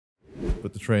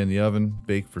Put the tray in the oven.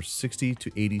 Bake for 60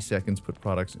 to 80 seconds. Put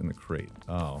products in the crate.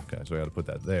 Oh, okay. So I got to put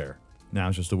that there. Now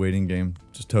it's just a waiting game.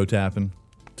 Just toe tapping.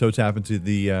 Toe tapping to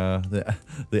the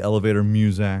elevator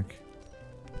music.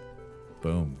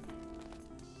 Boom.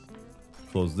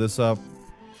 Close this up.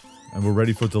 And we're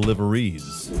ready for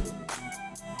deliveries.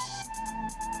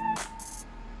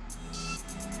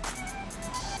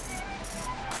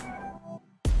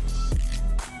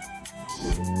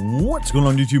 What's going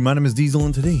on YouTube? My name is Diesel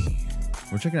and today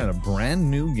we're checking out a brand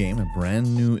new game, a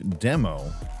brand new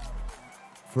demo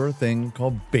for a thing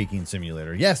called Baking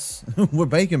Simulator. Yes, we're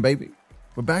baking, baby.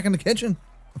 We're back in the kitchen.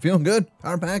 I'm feeling good.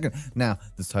 Power packing. Now,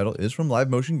 this title is from Live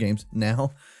Motion Games.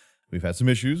 Now, we've had some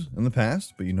issues in the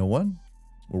past, but you know what?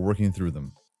 We're working through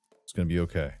them. It's going to be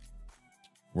okay.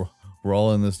 We're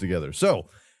all in this together. So,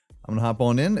 I'm going to hop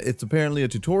on in. It's apparently a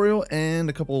tutorial and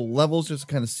a couple levels just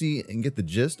to kind of see and get the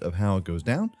gist of how it goes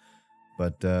down.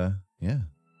 But, yeah.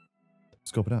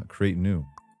 Scope it out. Create new.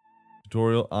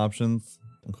 Tutorial options.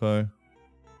 Okay.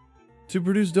 To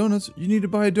produce donuts, you need to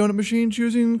buy a donut machine,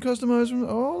 choosing customized from...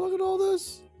 Oh, look at all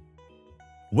this.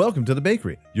 Welcome to the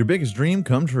bakery. Your biggest dream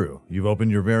come true. You've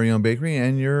opened your very own bakery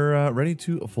and you're ready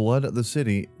to flood the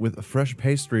city with fresh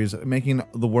pastries, making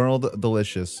the world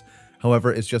delicious.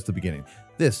 However, it's just the beginning.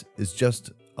 This is just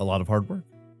a lot of hard work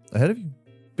ahead of you.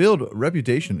 Build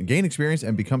reputation, gain experience,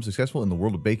 and become successful in the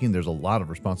world of baking. There's a lot of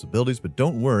responsibilities, but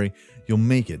don't worry, you'll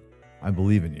make it. I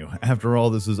believe in you. After all,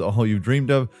 this is all you've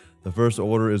dreamed of. The first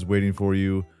order is waiting for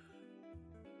you.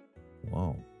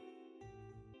 Whoa.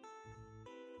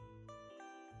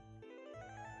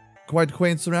 Quite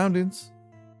quaint surroundings.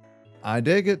 I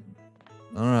dig it.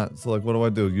 Alright, so like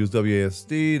what do? Use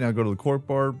WASD, now go to the cork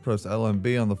bar, press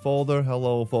LMB on the folder.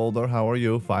 Hello folder, how are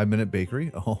you? 5-minute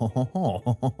bakery.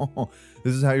 Oh,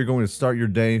 this is how you're going to start your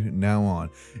day now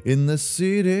on. In the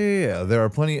city, there are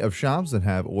plenty of shops that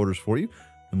have orders for you.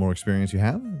 The more experience you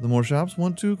have, the more shops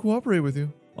want to cooperate with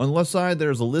you. On the left side,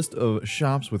 there's a list of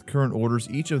shops with current orders.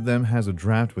 Each of them has a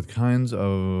draft with kinds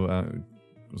and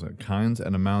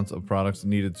amounts of products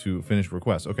needed to finish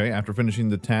requests. Okay, after finishing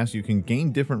the task, you can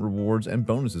gain different rewards and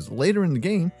bonuses. Later in the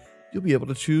game, you'll be able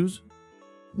to choose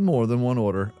more than one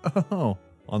order. Oh.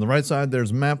 On the right side,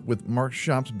 there's a map with marked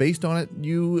shops. Based on it,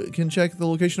 you can check the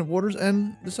location of orders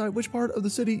and decide which part of the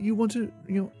city you want to,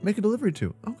 make a delivery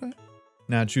to. Okay.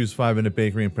 Now choose 5-minute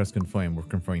bakery and press confirm. We're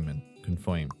confirming.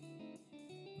 Confirm.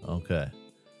 Okay.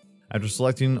 After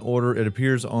selecting order, it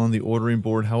appears on the ordering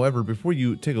board. However, before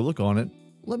you take a look on it,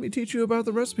 let me teach you about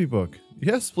the recipe book.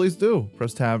 Yes, please do.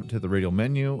 Press tab to hit the radial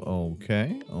menu.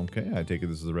 Okay. I take it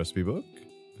this is the recipe book.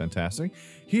 Fantastic.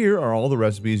 Here are all the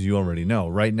recipes you already know.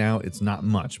 Right now, it's not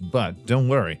much, but don't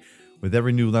worry. With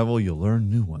every new level, you'll learn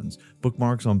new ones.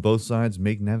 Bookmarks on both sides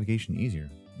make navigation easier.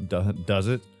 Does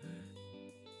it?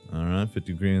 All right,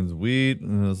 50 grams of wheat.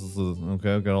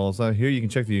 Okay, I've got all this out. Here you can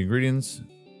check the ingredients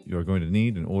you are going to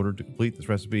need in order to complete this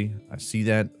recipe. I see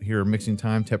that. Here are mixing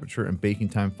time, temperature, and baking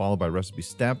time followed by recipe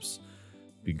steps.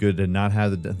 Be good to not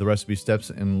have the recipe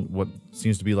steps in what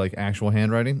seems to be like actual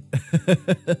handwriting.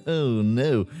 Oh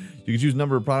no. You can choose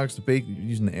number of products to bake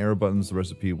using the arrow buttons. The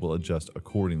recipe will adjust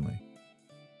accordingly.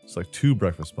 It's like 2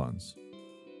 breakfast buns.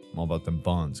 I'm all about them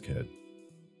buns, kid.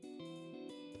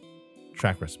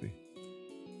 Track recipe.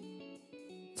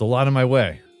 It's a lot in my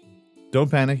way. Don't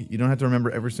panic. You don't have to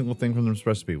remember every single thing from this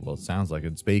recipe. Well, it sounds like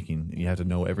it's baking. You have to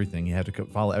know everything. You have to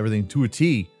follow everything to a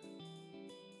T.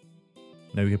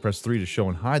 Now you can press 3 to show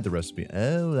and hide the recipe.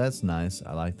 Oh, that's nice.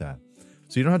 I like that.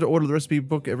 So you don't have to order the recipe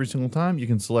book every single time. You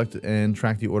can select and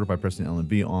track the order by pressing L and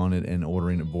B on it and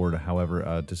ordering a board. However,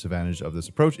 a disadvantage of this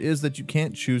approach is that you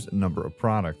can't choose a number of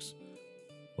products.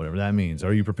 Whatever that means.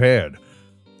 Are you prepared?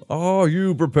 Are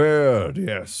you prepared?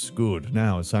 Yes, good.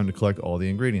 Now it's time to collect all the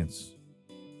ingredients.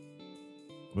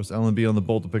 Press L and B on the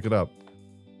bolt to pick it up.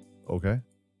 Okay.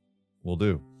 Will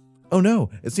do. Oh no,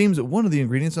 it seems that one of the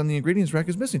ingredients on the ingredients rack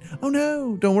is missing. Oh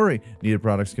no, don't worry. Needed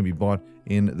products can be bought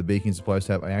in the baking supplies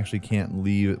tab. I actually can't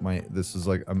leave this is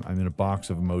like, I'm in a box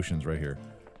of emotions right here.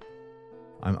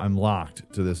 I'm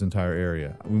locked to this entire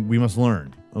area. We must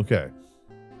learn. Okay.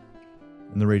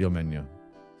 In the radial menu.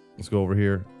 Let's go over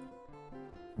here.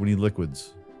 We need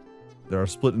liquids. They are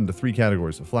split into 3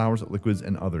 categories: flours, liquids,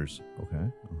 and others.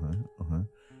 Okay.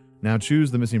 Now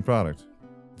choose the missing product.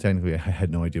 Technically, I had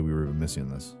no idea we were even missing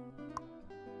this.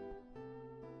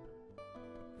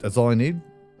 That's all I need?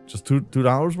 Just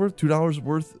 $2 worth? $2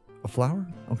 worth of flour?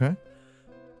 Okay.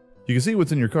 You can see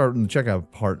what's in your cart in the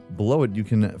checkout part. Below it, you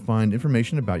can find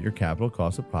information about your capital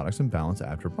cost of products and balance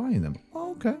after buying them.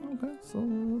 Okay.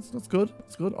 So that's good.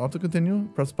 That's good. Auto continue.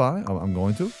 Press buy. I'm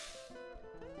going to.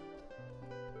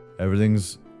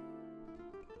 Everything's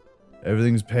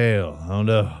Everything's pale. Oh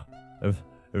no.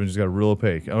 Everything just got real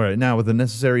opaque. All right, now with the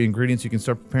necessary ingredients, you can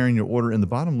start preparing your order. In the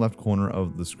bottom left corner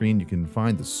of the screen, you can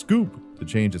find the scoop. To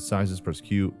change its sizes, press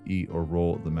Q, E, or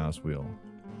roll the mouse wheel.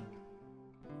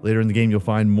 Later in the game, you'll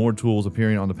find more tools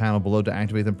appearing on the panel below. To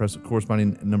activate them, press the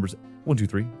corresponding numbers 1, 2,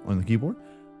 3 on the keyboard.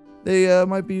 They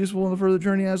might be useful in the further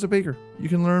journey as a baker. You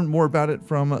can learn more about it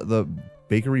from the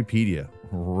Bakerypedia.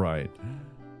 Right.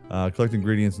 Collect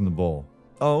ingredients in the bowl.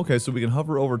 Oh, okay, so we can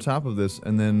hover over top of this,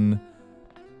 and then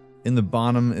in the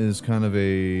bottom is kind of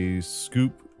a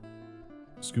scoop.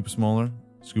 Scoop smaller,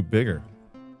 scoop bigger.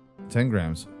 10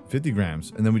 grams, 50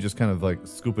 grams, and then we just kind of like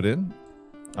scoop it in.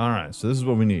 All right, so this is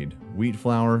what we need. Wheat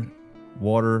flour,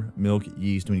 water, milk,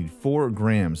 yeast. We need 4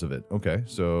 grams of it. Okay,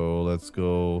 so let's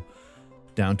go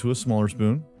down to a smaller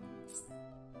spoon.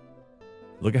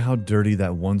 Look at how dirty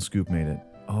that one scoop made it.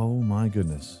 Oh my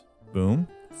goodness. Boom.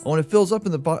 Oh, and it fills up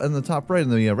in the top right in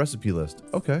the recipe list.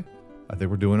 Okay, I think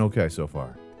we're doing okay so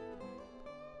far.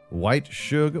 White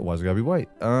sugar. Why's it gotta be white?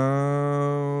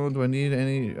 Do I need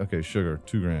any? Okay, sugar.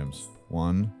 2 grams.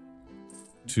 1,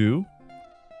 2.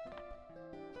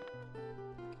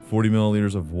 40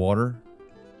 milliliters of water.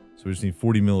 So we just need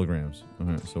 40 milligrams.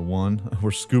 Okay, so 1.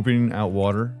 We're scooping out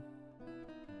water.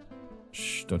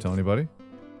 Shh, don't tell anybody.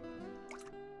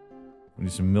 We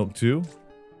need some milk too.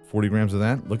 40 grams of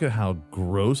that. Look at how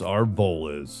gross our bowl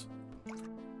is.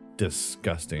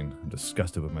 Disgusting. I'm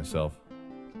disgusted with myself.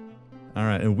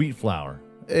 Alright, and wheat flour.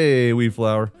 Hey, wheat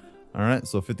flour. Alright,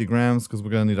 so 50 grams because we're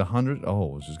going to need 100.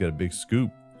 Oh, let's just get a big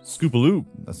scoop. Scoop-a-loop.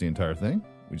 That's the entire thing.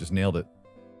 We just nailed it.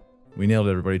 We nailed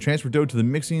it, everybody. Transfer dough to the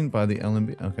mixing by the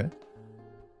LMB. Okay.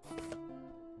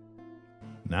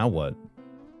 Now what?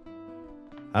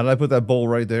 How did I put that bowl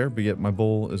right there, but yet my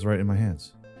bowl is right in my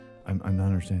hands? I'm not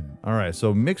understanding. Alright,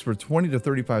 so mix for 20 to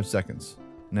 35 seconds.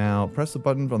 Now, press the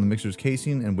button on the mixer's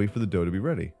casing and wait for the dough to be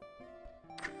ready.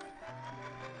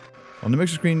 On the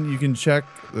mixer screen, you can check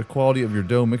the quality of your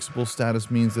dough. Mixable status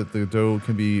means that the dough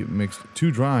can be mixed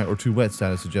too dry or too wet.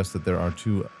 Status suggests that there are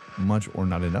too much or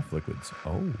not enough liquids.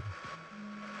 Oh.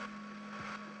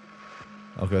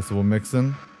 Okay, so we'll mix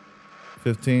in.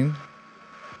 15.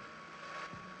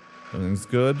 Everything's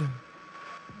good.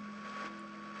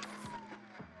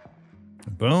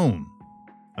 Boom.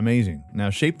 Amazing. Now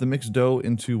shape the mixed dough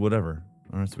into whatever.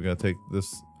 Alright, so we gotta take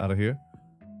this out of here.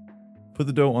 Put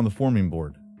the dough on the forming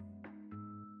board.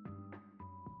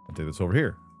 I'll take this over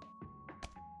here.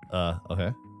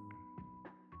 Okay.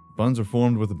 Buns are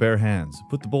formed with the bare hands.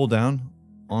 Put the bowl down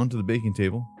onto the baking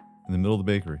table in the middle of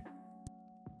the bakery.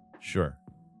 Sure.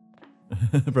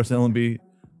 Press L and B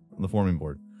on the forming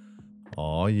board.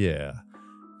 Oh yeah.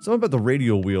 Something about the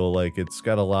radial wheel, like it's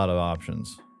got a lot of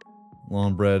options.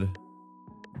 Long bread,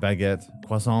 baguette,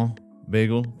 croissant,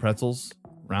 bagel, pretzels,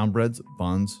 round breads,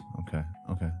 buns. Okay.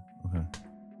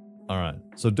 Alright,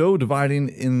 so dough dividing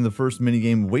in the first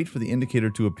minigame. Wait for the indicator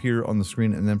to appear on the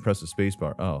screen and then press the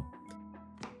spacebar. Oh.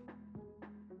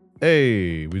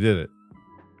 Hey, we did it.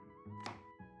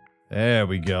 There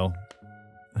we go.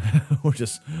 We'll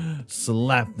just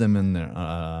slap them in there.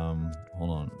 Hold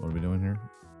on. What are we doing here?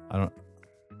 I don't...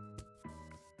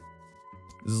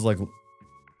 This is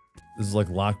like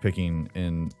lockpicking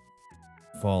in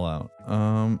Fallout.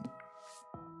 We're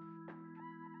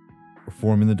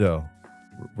forming the dough.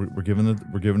 We're giving it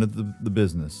the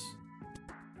business.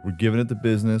 We're giving it the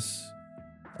business.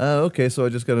 Okay, so I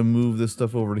just got to move this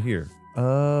stuff over to here.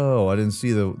 Oh, I didn't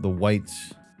see the white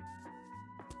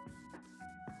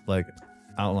like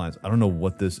outlines. I don't know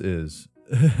what this is.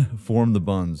 Form the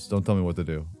buns. Don't tell me what to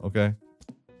do. Okay.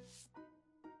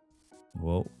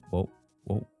 Whoa, whoa,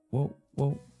 whoa, whoa,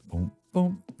 whoa, boom,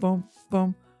 boom, boom,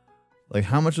 boom. Like,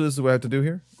 how much of this do I have to do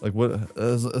here? Like, what?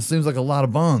 It seems like a lot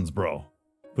of buns, bro.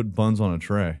 Put buns on a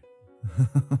tray.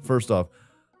 First off,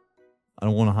 I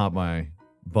don't want to hop my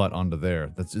butt onto there.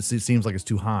 It seems like it's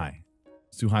too high.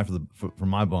 It's too high for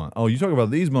my bun. Oh, you talk about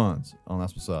these buns. Oh,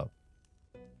 that's what's up.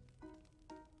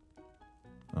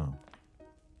 Oh.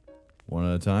 One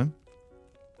at a time?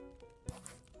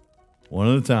 One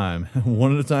at a time.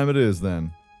 One at a time it is,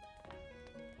 then.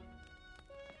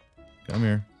 Come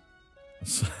here.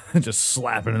 Just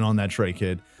slapping it on that tray,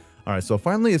 kid. Alright, so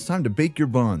finally it's time to bake your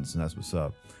buns. And that's what's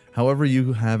up. However,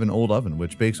 you have an old oven,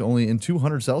 which bakes only in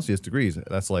 200 Celsius degrees.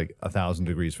 That's like 1,000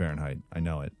 degrees Fahrenheit. I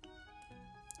know it.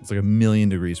 It's like 1,000,000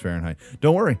 degrees Fahrenheit.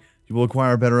 Don't worry. You will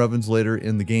acquire better ovens later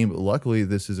in the game. But luckily,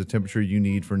 this is a temperature you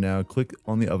need for now. Click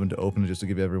on the oven to open it just to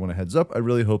give everyone a heads up. I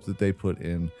really hope that they put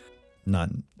in not,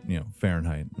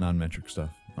 Fahrenheit, non-metric stuff.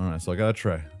 Alright, so I got a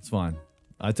tray. It's fine.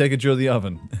 I take it you're the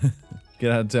oven.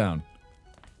 Get out of town.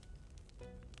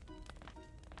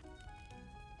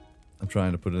 I'm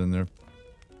trying to put it in there.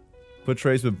 Put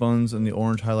trays with buns in the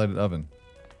orange highlighted oven.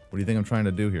 What do you think I'm trying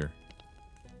to do here?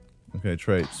 Okay,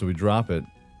 tray. So we drop it.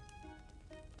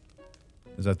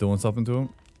 Is that doing something to them?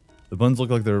 The buns look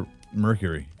like they're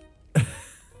mercury.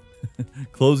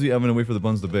 Close the oven and wait for the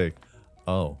buns to bake.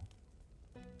 Oh.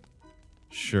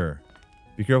 Sure.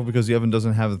 Be careful because the oven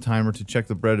doesn't have the timer to check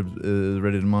the bread is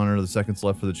ready to monitor the seconds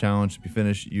left for the challenge to be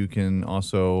finished. You can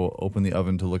also open the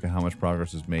oven to look at how much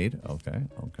progress is made. Okay,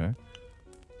 okay.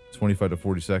 25 to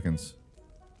 40 seconds.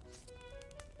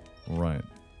 All right.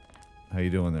 How you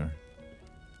doing there?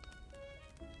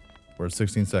 We're at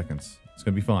 16 seconds. It's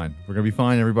gonna be fine. We're gonna be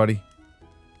fine, everybody.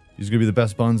 These are gonna be the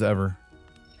best buns ever.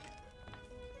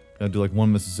 Gotta do like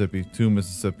 1 Mississippi, 2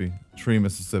 Mississippi, 3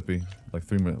 Mississippi, like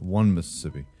 3 minutes, 1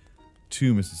 Mississippi,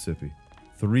 2 Mississippi,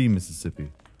 3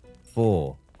 Mississippi,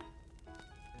 4.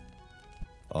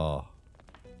 Oh,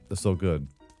 they're so good.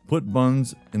 Put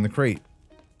buns in the crate.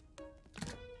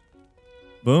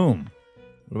 Boom.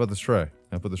 What about this tray?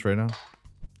 Can I put this tray down?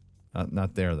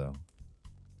 Not there though.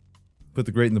 Put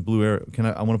the grate in the blue area.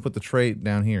 I want to put the tray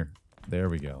down here. There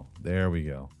we go. There we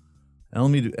go. L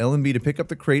and B to pick up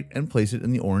the crate and place it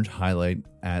in the orange highlight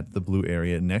at the blue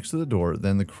area next to the door.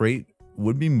 Then the crate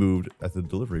would be moved at the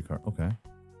delivery cart. Okay.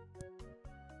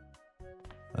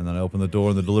 And then I open the door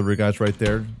and the delivery guy's right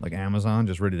there, like Amazon,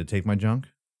 just ready to take my junk.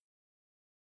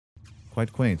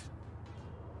 Quite quaint.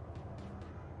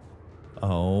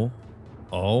 Oh.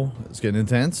 Oh, it's getting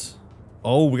intense.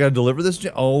 Oh, we gotta deliver this.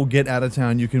 Oh, get out of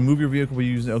town. You can move your vehicle by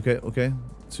using. Okay, okay.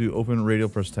 To open radio,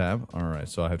 press tab. All right,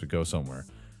 so I have to go somewhere.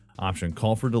 Option: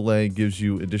 call for delay gives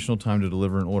you additional time to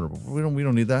deliver an order. But we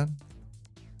don't need that.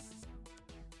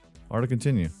 R to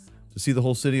continue. To see the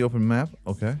whole city, open map.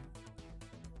 Okay.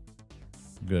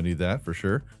 I'm gonna need that for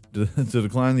sure. To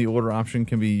decline the order option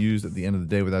can be used at the end of the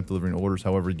day without delivering orders.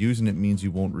 However, using it means you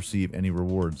won't receive any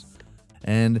rewards.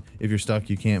 And if you're stuck,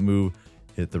 you can't move.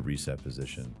 Hit the reset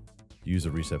position. Use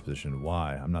the reset position.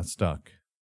 Why? I'm not stuck.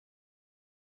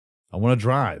 I want to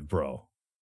drive, bro.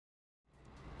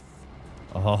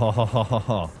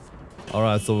 Oh. All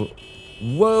right, so...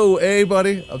 Whoa, hey,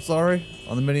 buddy. I'm sorry.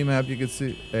 On the mini-map, you can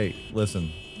see... Hey,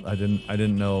 listen. I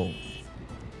didn't know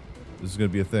this is going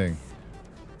to be a thing.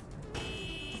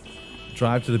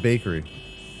 Drive to the bakery.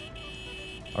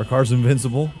 Our car's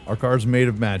invincible. Our car's made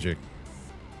of magic.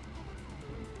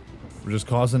 We're just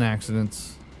causing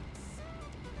accidents.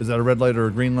 Is that a red light or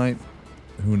a green light?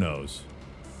 Who knows?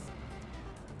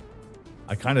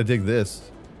 I kind of dig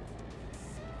this.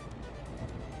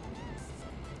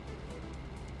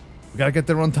 We gotta get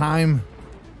there on time.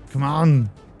 Come on.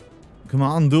 Come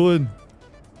on, do it.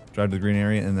 Drive to the green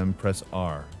area and then press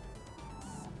R.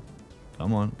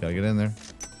 Come on, gotta get in there.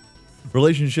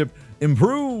 Relationship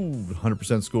improved.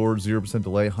 100% scored, 0%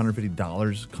 delay,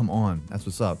 $150. Come on, that's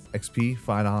what's up. XP,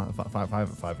 five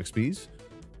XPs.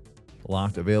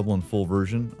 Locked, available in full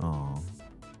version. Aw.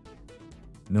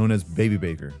 Known as Baby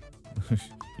Baker.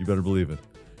 You better believe it.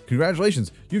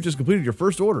 Congratulations, you've just completed your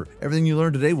first order. Everything you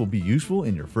learned today will be useful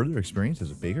in your further experience as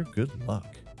a baker. Good luck.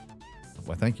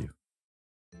 Why, thank you.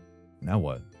 Now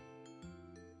what?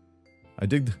 I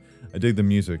dig the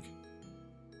music.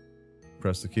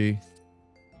 Press the key.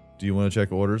 Do you want to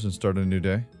check orders and start a new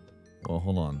day? Well,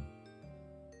 hold on.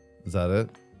 Is that it?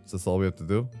 Is this all we have to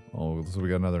do? Oh, so we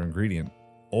got another ingredient.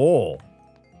 Oh!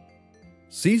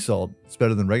 Sea salt. It's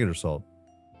better than regular salt.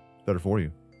 It's better for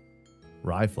you.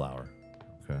 Rye flour.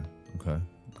 Okay, okay,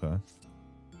 okay.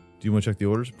 Do you want to check the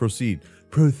orders? Proceed.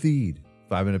 Proceed.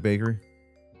 5-minute bakery.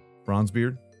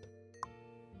 Bronzebeard.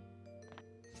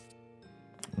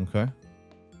 Okay.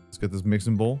 Let's get this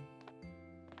mixing bowl.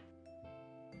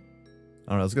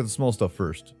 Alright, let's get the small stuff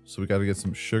first. So we got to get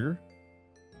some sugar.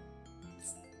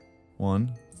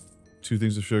 1, 2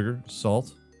 things of sugar.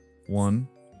 Salt. 1,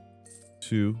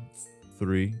 2,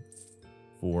 3,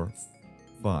 4,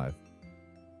 5.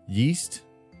 Yeast.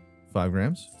 5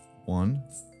 grams. 1,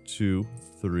 2,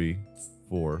 3,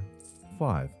 4,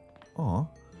 5. Aw.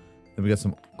 Then we got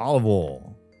some olive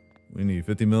oil. We need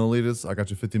 50 milliliters. I got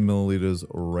you 50 milliliters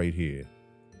right here.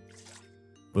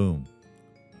 Boom.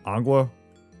 Agua.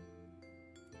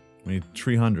 We need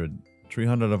 300.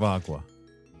 300 of aqua.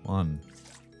 1,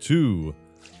 2,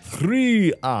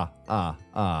 3.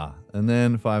 And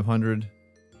then 500.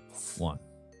 1.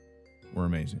 We're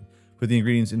amazing. Put the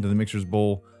ingredients into the mixer's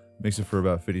bowl. Mix it for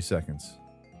about 50 seconds.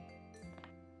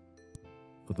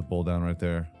 Put the bowl down right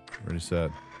there. Ready,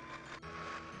 set.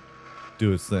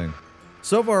 Do its thing.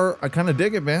 So far, I kind of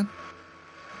dig it, man.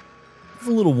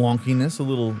 There's a little wonkiness, a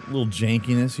little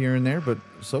jankiness here and there, but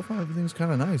so far everything's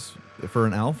kind of nice for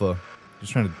an alpha.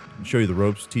 Just trying to show you the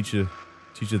ropes, teach you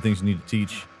the things you need to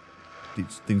teach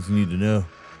things you need to know.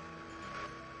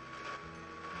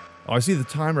 Oh, I see the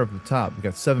timer up at the top. We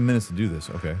got 7 minutes to do this.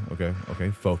 Okay, okay, okay.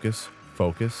 Focus,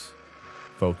 focus,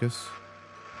 focus.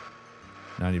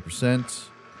 90%.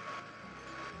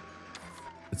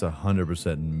 It's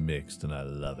 100% mixed, and I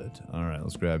love it. All right,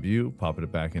 let's grab you, pop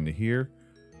it back into here.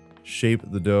 Shape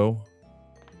the dough.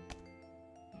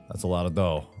 That's a lot of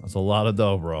dough. That's a lot of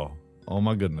dough, bro. Oh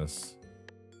my goodness.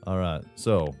 All right,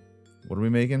 so what are we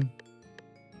making?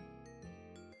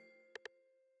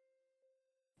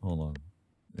 Hold on.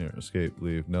 Here, escape,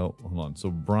 leave. No, hold on. So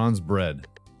bronze bread.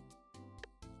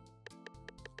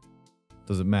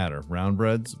 Does it matter? Round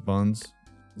breads, buns.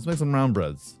 Let's make some round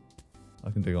breads. I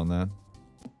can dig on that.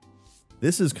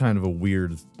 This is kind of a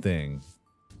weird thing.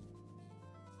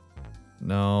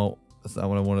 No, that's not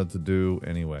what I wanted to do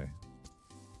anyway.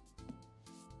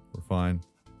 We're fine.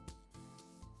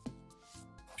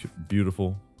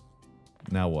 Beautiful.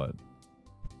 Now what?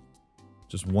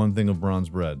 Just one thing of bronze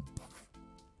bread.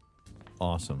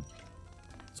 Awesome.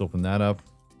 Let's open that up.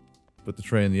 Put the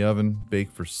tray in the oven. Bake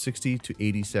for 60 to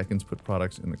 80 seconds. Put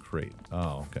products in the crate.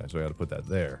 Oh, okay. So I got to put that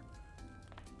there.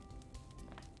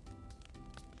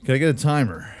 Can I get a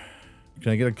timer?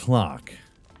 Can I get a clock?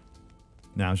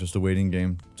 Now it's just a waiting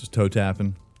game. Just toe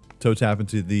tapping. Toe tapping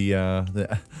to the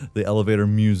elevator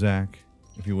music,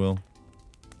 if you will.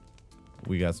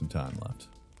 We got some time left.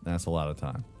 That's a lot of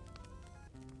time.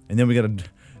 And then we got to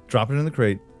drop it in the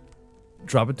crate,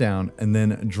 drop it down, and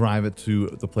then drive it to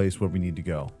the place where we need to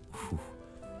go. Whew.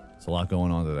 It's a lot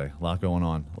going on today. A lot going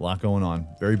on. A lot going on.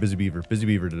 Very busy beaver. Busy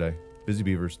beaver today. Busy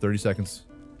beavers. 30 seconds.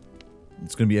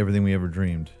 It's going to be everything we ever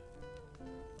dreamed.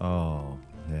 Oh,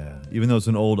 yeah. Even though it's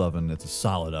an old oven, it's a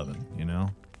solid oven, you know?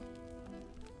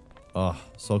 Oh,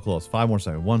 so close. 5 more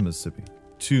seconds. 1 Mississippi.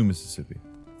 2 Mississippi.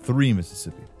 3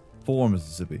 Mississippi. 4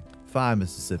 Mississippi. 5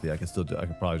 Mississippi. I could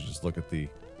probably just look at the...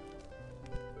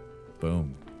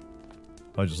 Boom.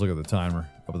 Probably just look at the timer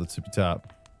up at the tippy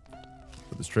top.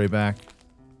 Put this tray back.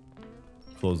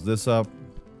 Close this up.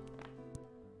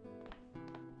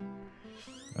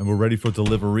 And we're ready for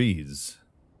deliveries.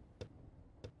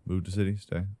 Move to city,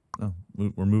 stay. No,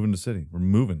 we're moving to city. We're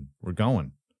moving. We're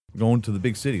going. We're going to the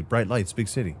big city. Bright lights, big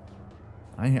city.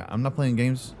 I'm not playing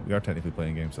games. We are technically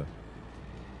playing games, though.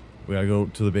 We gotta go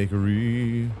to the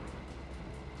bakery.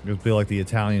 It's be like the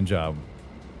Italian job.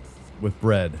 With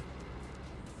bread.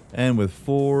 And with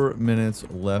 4 minutes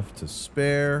left to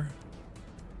spare.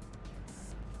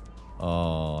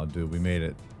 Oh, dude, we made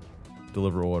it.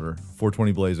 Deliver order.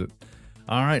 420 blaze it.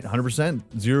 All right, 100%,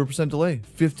 0% delay,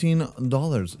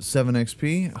 $15, 7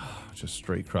 XP. Oh, just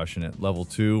straight crushing it. Level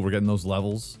 2, we're getting those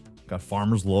levels. Got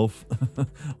farmer's loaf.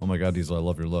 Oh my God, Diesel, I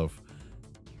love your loaf.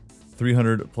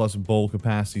 300 plus bowl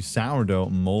capacity sourdough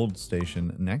mold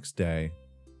station next day.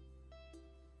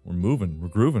 We're moving, we're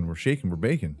grooving, we're shaking, we're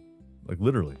baking. Like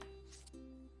literally.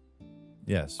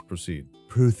 Yes, proceed.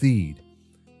 Proceed.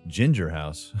 Ginger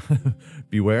house.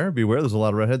 Beware, beware, there's a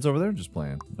lot of redheads over there. Just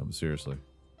playing. No, but seriously.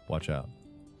 Watch out.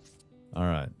 All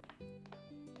right.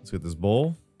 Let's get this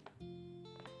bowl.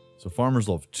 So farmer's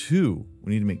loaf 2.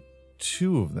 We need to make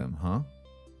 2 of them, huh?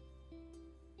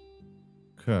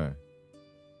 Okay.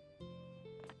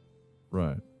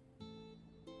 Right.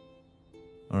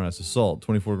 All right, so salt,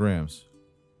 24 grams.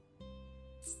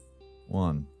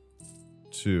 1,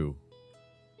 2.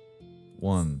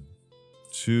 1,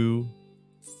 2,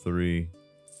 3,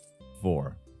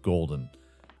 4. Golden.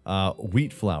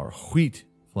 Wheat flour. Wheat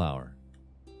flour.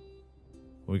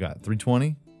 What we got?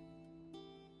 320?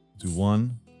 Do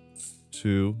 1,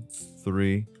 2,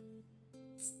 3.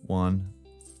 1,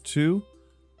 2.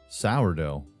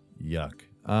 Sourdough. Yuck.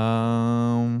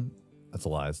 That's a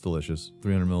lie. It's delicious.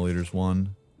 300 milliliters.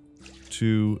 1,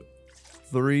 2,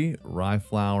 3. Rye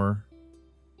flour.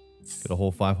 Get a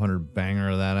whole 500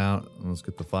 banger of that out. And let's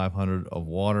get the 500 of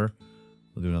water.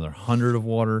 We'll do another 100 of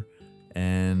water.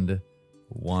 And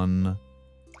 1,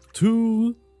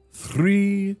 2,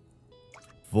 3,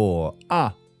 4.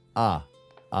 I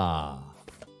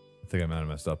think I might have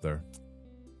messed up there.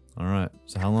 All right.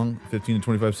 So how long? 15 to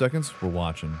 25 seconds? We're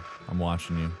watching. I'm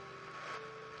watching you.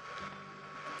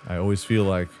 I always feel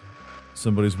like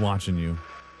somebody's watching you.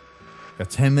 Got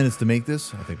 10 minutes to make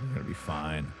this? I think we're going to be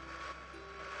fine.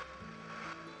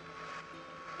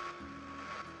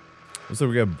 Looks like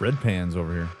we got bread pans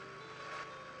over here.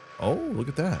 Oh, look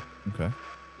at that. Okay.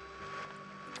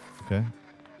 Okay.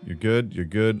 You're good. You're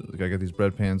good. Look, I got these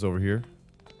bread pans over here.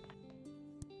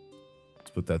 Let's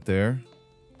put that there.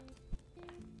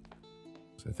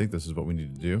 So I think this is what we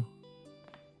need to do.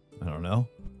 I don't know.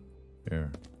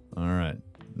 Here. All right.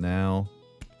 Now.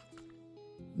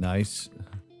 Nice.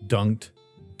 Dunked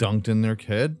in their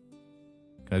kid.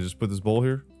 Can I just put this bowl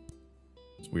here?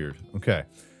 It's weird. Okay.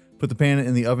 Put the pan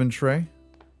in the oven tray.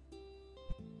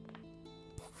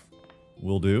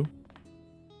 Will do.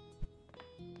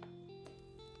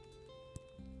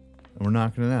 And we're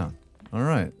knocking it out. All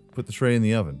right. Put the tray in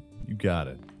the oven. You got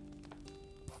it.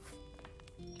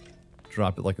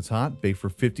 Drop it like it's hot. Bake for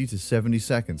 50 to 70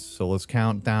 seconds. So let's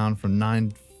count down from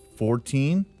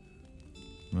 9:14.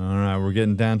 All right, we're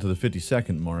getting down to the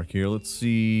 50-second mark here. Let's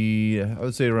see. I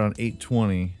would say around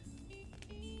 8:20.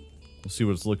 We'll see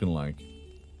what it's looking like.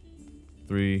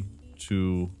 3,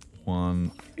 2,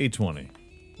 1. 8:20.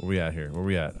 Where we at here? Where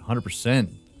we at? 100%.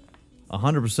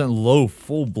 100% loaf.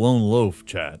 Full-blown loaf,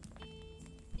 chat.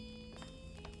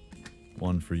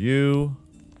 One for you.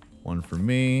 One for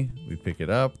me. We pick it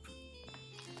up.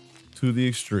 To the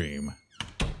extreme.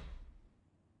 Let's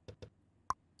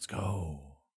go.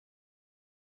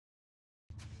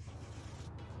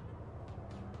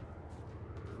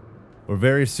 We're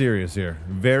very serious here.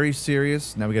 Very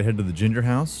serious. Now we gotta head to the Ginger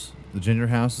House. The Ginger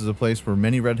House is a place where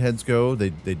many redheads go. They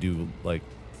do, like,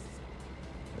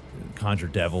 conjure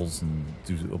devils and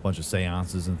do a bunch of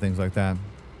seances and things like that.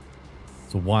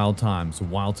 It's a wild time. It's a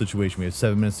wild situation. We have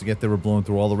 7 minutes to get there. We're blowing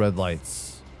through all the red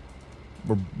lights.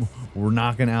 We're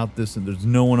knocking out this, and there's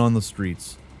no one on the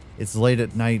streets. It's late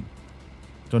at night.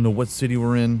 Don't know what city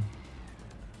we're in,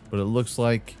 but it looks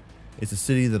like it's a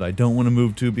city that I don't want to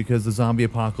move to because the zombie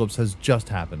apocalypse has just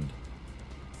happened.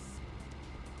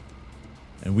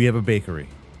 And we have a bakery.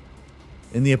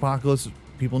 In the apocalypse,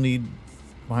 people need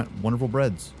wonderful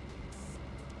breads.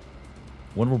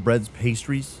 Wonderful breads,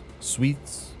 pastries,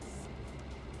 sweets.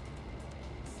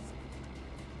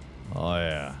 Oh,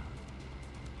 yeah.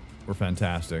 We're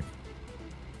fantastic.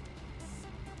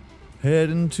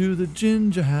 Heading to the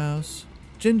Ginger House.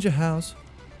 Ginger House.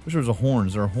 Wish there was a horn.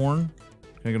 Is there a horn?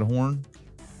 Can I get a horn?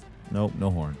 Nope, no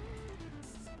horn.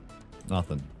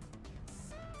 Nothing.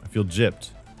 I feel gypped.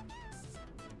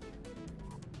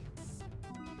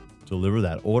 Deliver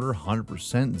that order. 100%,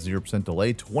 0%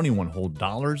 delay. 21 whole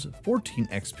dollars. 14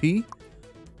 XP.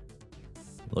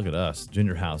 Look at us.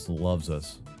 Ginger House loves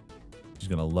us. She's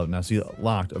gonna love it. Now see,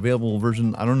 locked. Available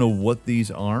version. I don't know what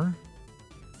these are.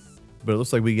 But it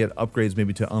looks like we get upgrades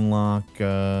maybe to unlock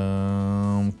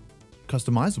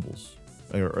customizables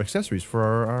or accessories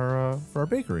for our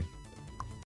bakery.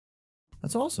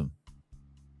 That's awesome.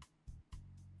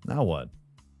 Now what?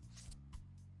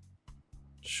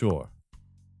 Sure.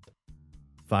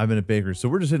 5-minute bakery. So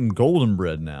we're just hitting golden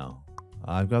bread now.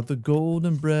 I've got the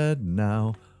golden bread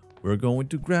now. We're going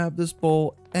to grab this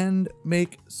bowl and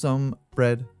make some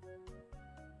bread.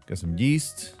 Got some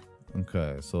yeast.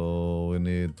 Okay, so we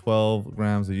need 12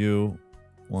 grams of you.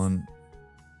 1,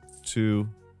 2,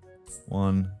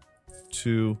 1,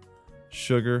 2.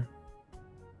 Sugar.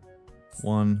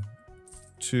 1,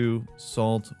 2.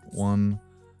 Salt. 1,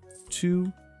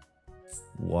 2.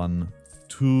 1,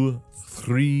 2,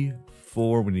 3,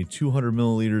 4. We need 200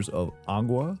 milliliters of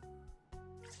agua.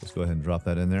 Let's go ahead and drop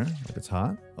that in there like it's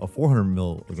hot. Oh, 400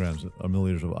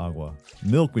 milliliters of agua.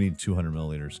 Milk, we need 200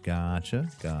 milliliters. Gotcha,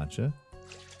 gotcha.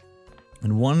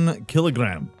 And 1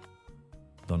 kilogram.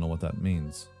 Don't know what that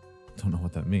means. Don't know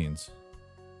what that means.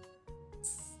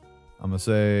 I'm gonna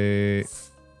say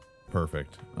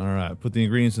perfect. All right, put the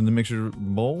ingredients in the mixer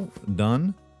bowl.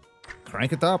 Done.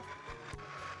 Crank it up.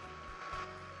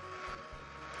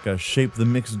 Gotta shape the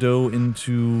mixed dough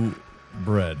into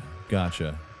bread.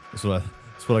 Gotcha. That's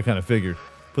what I kind of figured.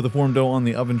 Put the form dough on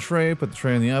the oven tray. Put the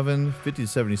tray in the oven. 50 to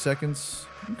 70 seconds.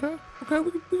 Okay. Okay,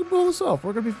 we can pull this off.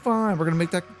 We're gonna be fine. We're gonna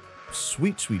make that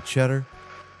sweet, sweet cheddar.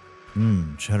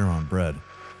 Mmm, cheddar on bread.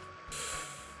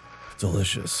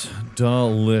 Delicious.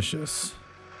 Delicious.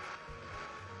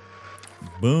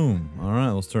 Boom. All right,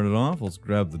 let's turn it off. Let's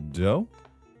grab the dough.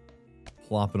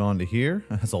 Plop it onto here.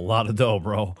 That's a lot of dough,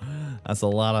 bro. That's a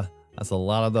lot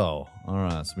of dough. All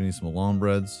right, so we need some long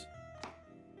breads.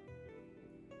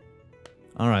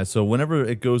 All right, so whenever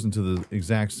it goes into the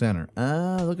exact center.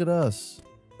 Ah, look at us.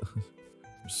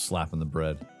 Slapping the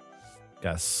bread.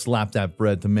 Gotta slap that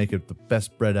bread to make it the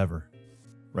best bread ever.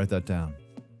 Write that down.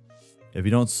 If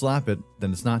you don't slap it,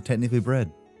 then it's not technically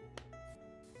bread.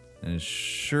 And it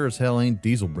sure as hell ain't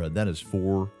diesel bread. That is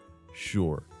for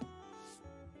sure.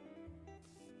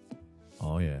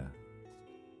 Oh yeah.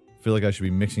 I feel like I should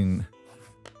be mixing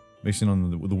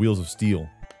on the wheels of steel.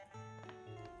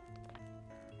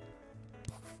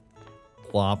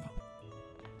 Plop.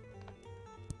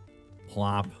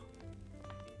 Plop.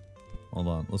 Hold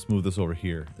on. Let's move this over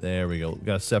here. There we go.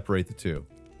 Gotta separate the two.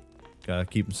 Gotta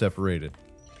keep them separated.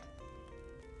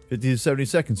 50 to 70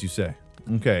 seconds, you say.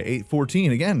 Okay,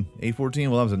 8:14 again. 8:14.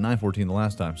 Well, that was at 9:14 the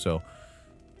last time, so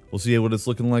we'll see what it's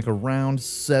looking like around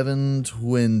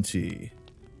 7:20.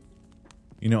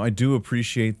 You know, I do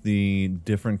appreciate the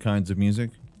different kinds of music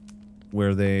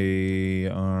where they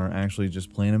are actually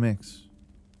just playing a mix.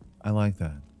 I like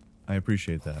that. I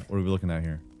appreciate that. What are we looking at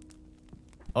here?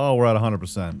 Oh, we're at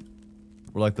 100%.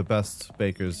 We're like the best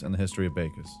bakers in the history of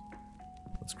bakers.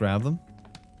 Let's grab them.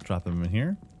 Drop them in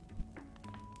here.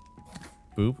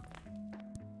 Boop.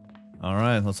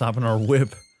 Alright, let's hop in our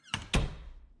whip.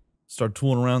 Start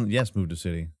tooling around. Yes, move to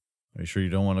city. Are you sure you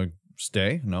don't want to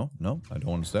stay? No, no, I don't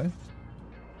want to stay.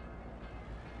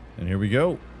 And here we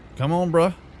go. Come on,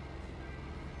 bruh.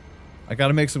 I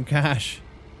gotta make some cash.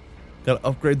 Gotta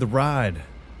upgrade the ride.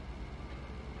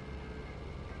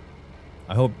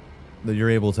 I hope that you're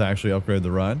able to actually upgrade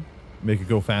the ride. Make it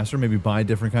go faster. Maybe buy a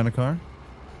different kind of car.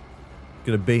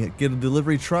 Get a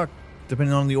delivery truck.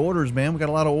 Depending on the orders, man. We got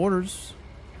a lot of orders.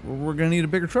 We're gonna need a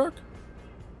bigger truck.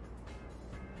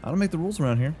 I don't make the rules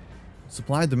around here.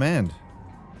 Supply and demand.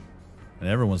 And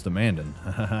everyone's demanding.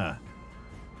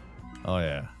 Oh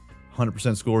yeah.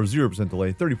 100% score, 0%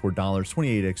 delay, $34,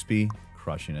 28 XP.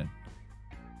 Crushing it.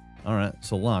 Alright,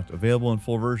 so locked. Available in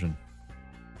full version.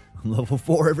 Level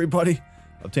 4, everybody.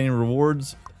 Obtaining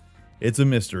rewards. It's a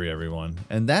mystery, everyone.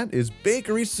 And that is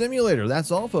Bakery Simulator.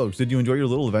 That's all, folks. Did you enjoy your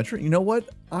little adventure? You know what?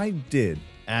 I did.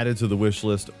 Add it to the wish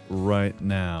list right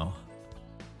now.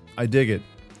 I dig it.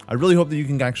 I really hope that you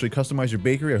can actually customize your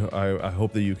bakery. I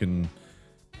hope that you can,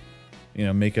 you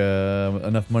know, make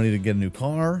enough money to get a new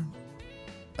car.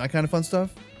 That kind of fun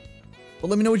stuff. But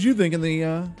let me know what you think in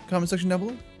the comment section down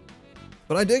below.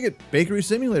 But I dig it. Bakery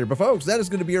Simulator. But folks, that is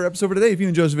going to be our episode for today. If you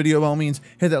enjoyed this video, by all means,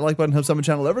 hit that like button, helps out my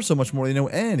channel ever so much more than you know.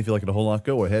 And if you like it a whole lot,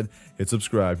 go ahead, hit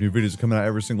subscribe. New videos are coming out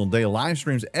every single day. Live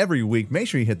streams every week. Make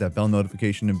sure you hit that bell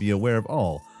notification and be aware of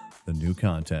all the new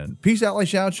content. Peace out, like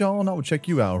shout, y'all, and I will check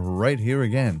you out right here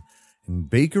again in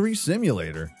Bakery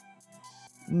Simulator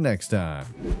next time.